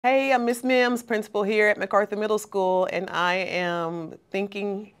Hey, I'm Miss Mims, principal here at MacArthur Middle School, and I am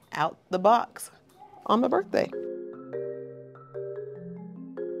thinking out the box on my birthday.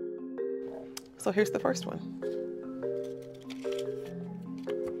 So here's the first one.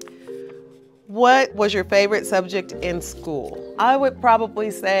 What was your favorite subject in school? I would probably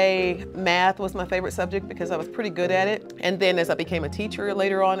say math was my favorite subject because I was pretty good at it. And then as I became a teacher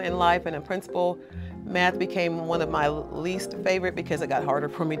later on in life and a principal, math became one of my least favorite because it got harder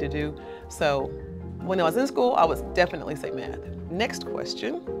for me to do. So when I was in school, I would definitely say math. Next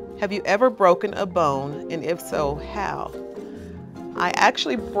question, have you ever broken a bone? And if so, how? I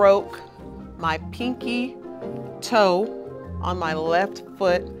actually broke my pinky toe on my left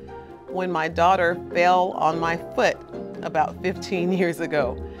foot when my daughter fell on my foot about 15 years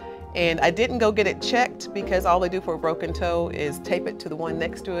ago. And I didn't go get it checked because all they do for a broken toe is tape it to the one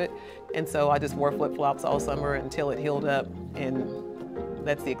next to it. And so I just wore flip-flops all summer until it healed up. And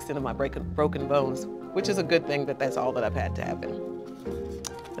that's the extent of my broken bones, which is a good thing that that's all that I've had to happen.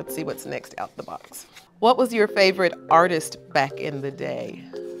 Let's see what's next out the box. What was your favorite artist back in the day?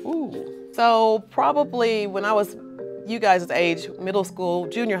 Ooh. So probably when I was you guys' age, middle school,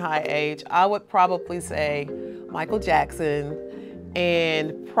 junior high age, I would probably say Michael Jackson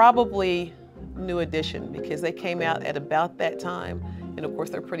and probably New Edition because they came out at about that time. And of course,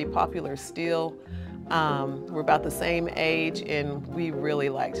 they're pretty popular still. We're about the same age and we really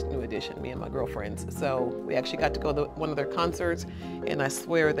liked New Edition, me and my girlfriends. So we actually got to go to one of their concerts and I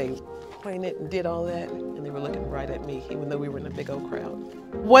swear they pointed and did all that and they were looking right at me even though we were in a big old crowd.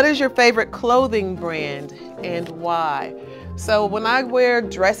 What is your favorite clothing brand and why? So when I wear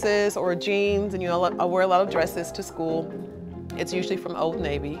dresses or jeans, and I wear a lot of dresses to school, it's usually from Old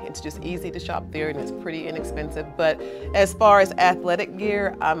Navy. It's just easy to shop there and it's pretty inexpensive. But as far as athletic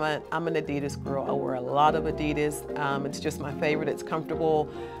gear, I'm an Adidas girl. I wear a lot of Adidas. It's just my favorite. It's comfortable.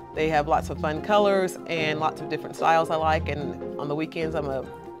 They have lots of fun colors and lots of different styles I like. And on the weekends, I'm a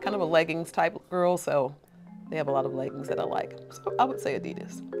kind of a leggings type girl. So they have a lot of leggings that I like. So I would say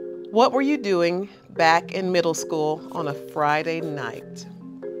Adidas. What were you doing back in middle school on a Friday night?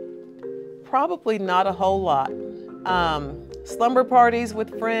 Probably not a whole lot. Slumber parties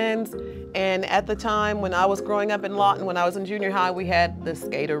with friends, and at the time when I was growing up in Lawton, when I was in junior high, we had the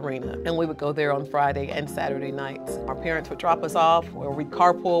skate arena, and we would go there on Friday and Saturday nights. Our parents would drop us off, or we'd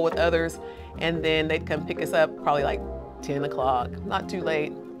carpool with others, and then they'd come pick us up probably like 10 o'clock, not too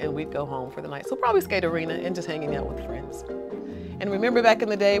late, and we'd go home for the night. So probably skate arena and just hanging out with friends. And remember back in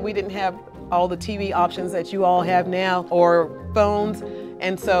the day, we didn't have all the TV options that you all have now, or phones.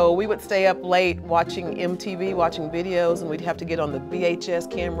 And so we would stay up late watching MTV, watching videos, and we'd have to get on the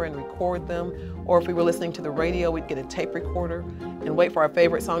VHS camera and record them. Or if we were listening to the radio, we'd get a tape recorder and wait for our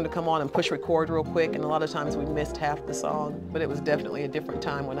favorite song to come on and push record real quick. And a lot of times we missed half the song, but it was definitely a different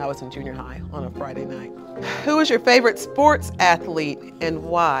time when I was in junior high on a Friday night. Who is your favorite sports athlete and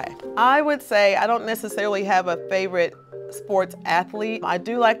why? I would say I don't necessarily have a favorite sports athlete. I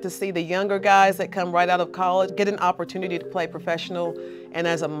do like to see the younger guys that come right out of college get an opportunity to play professional. And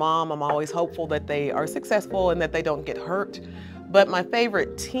as a mom, I'm always hopeful that they are successful and that they don't get hurt. But my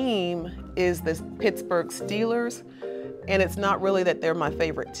favorite team is the Pittsburgh Steelers. And it's not really that they're my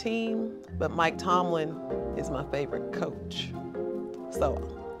favorite team, but Mike Tomlin is my favorite coach.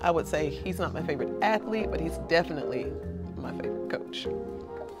 So I would say he's not my favorite athlete, but he's definitely my favorite coach.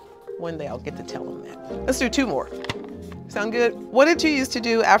 One day I'll get to tell him that. Let's do two more. Sound good? What did you used to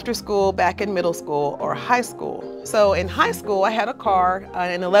do after school back in middle school or high school? So in high school, I had a car.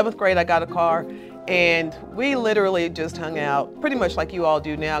 In 11th grade, I got a car. And we literally just hung out, pretty much like you all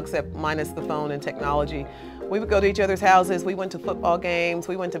do now, except minus the phone and technology. We would go to each other's houses. We went to football games.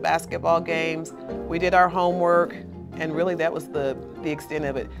 We went to basketball games. We did our homework. And really, that was the extent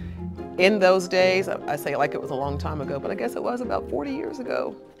of it. In those days, I say it like it was a long time ago, but I guess it was about 40 years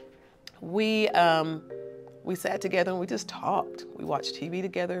ago. We sat together and we just talked. We watched TV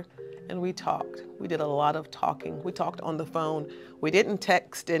together and we talked. We did a lot of talking. We talked on the phone. We didn't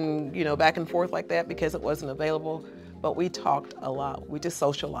text and, back and forth like that because it wasn't available, but we talked a lot. We just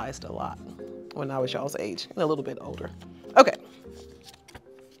socialized a lot when I was y'all's age and a little bit older. Okay.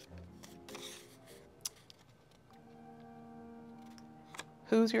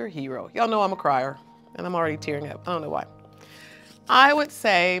 Who's your hero? Y'all know I'm a crier and I'm already tearing up. I don't know why. I would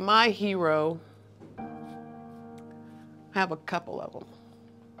say my hero, I have a couple of them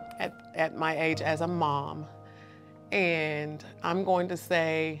at my age as a mom. And I'm going to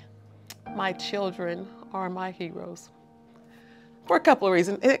say my children are my heroes for a couple of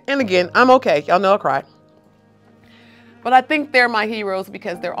reasons. And again, I'm okay. Y'all know I cry. But I think they're my heroes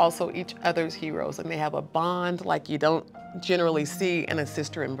because they're also each other's heroes and they have a bond like you don't generally see in a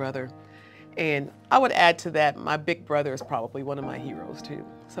sister and brother. And I would add to that, my big brother is probably one of my heroes too.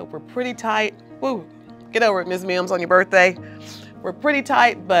 So we're pretty tight. Woo, get over it, Ms. Mims, on your birthday. We're pretty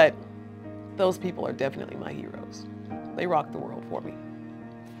tight, but those people are definitely my heroes. They rock the world for me.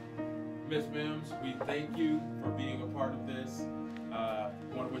 Ms. Mims, we thank you for being a part of this. I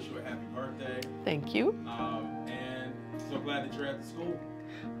want to wish you a happy birthday. Thank you. And so glad that you're at the school.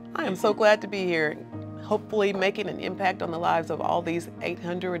 I am so glad to be here, hopefully making an impact on the lives of all these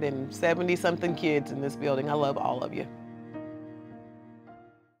 870-something kids in this building. I love all of you.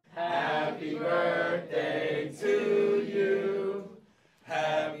 Happy birthday to you.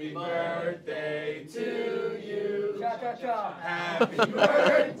 Happy birthday to you. Cha-cha-cha. Happy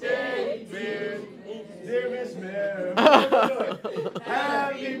birthday, dear Miss Mims.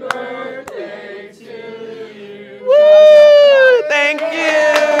 Happy birthday to you. Woo! Thank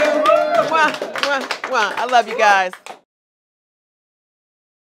you. Mwah, mwah, mwah. I love you guys.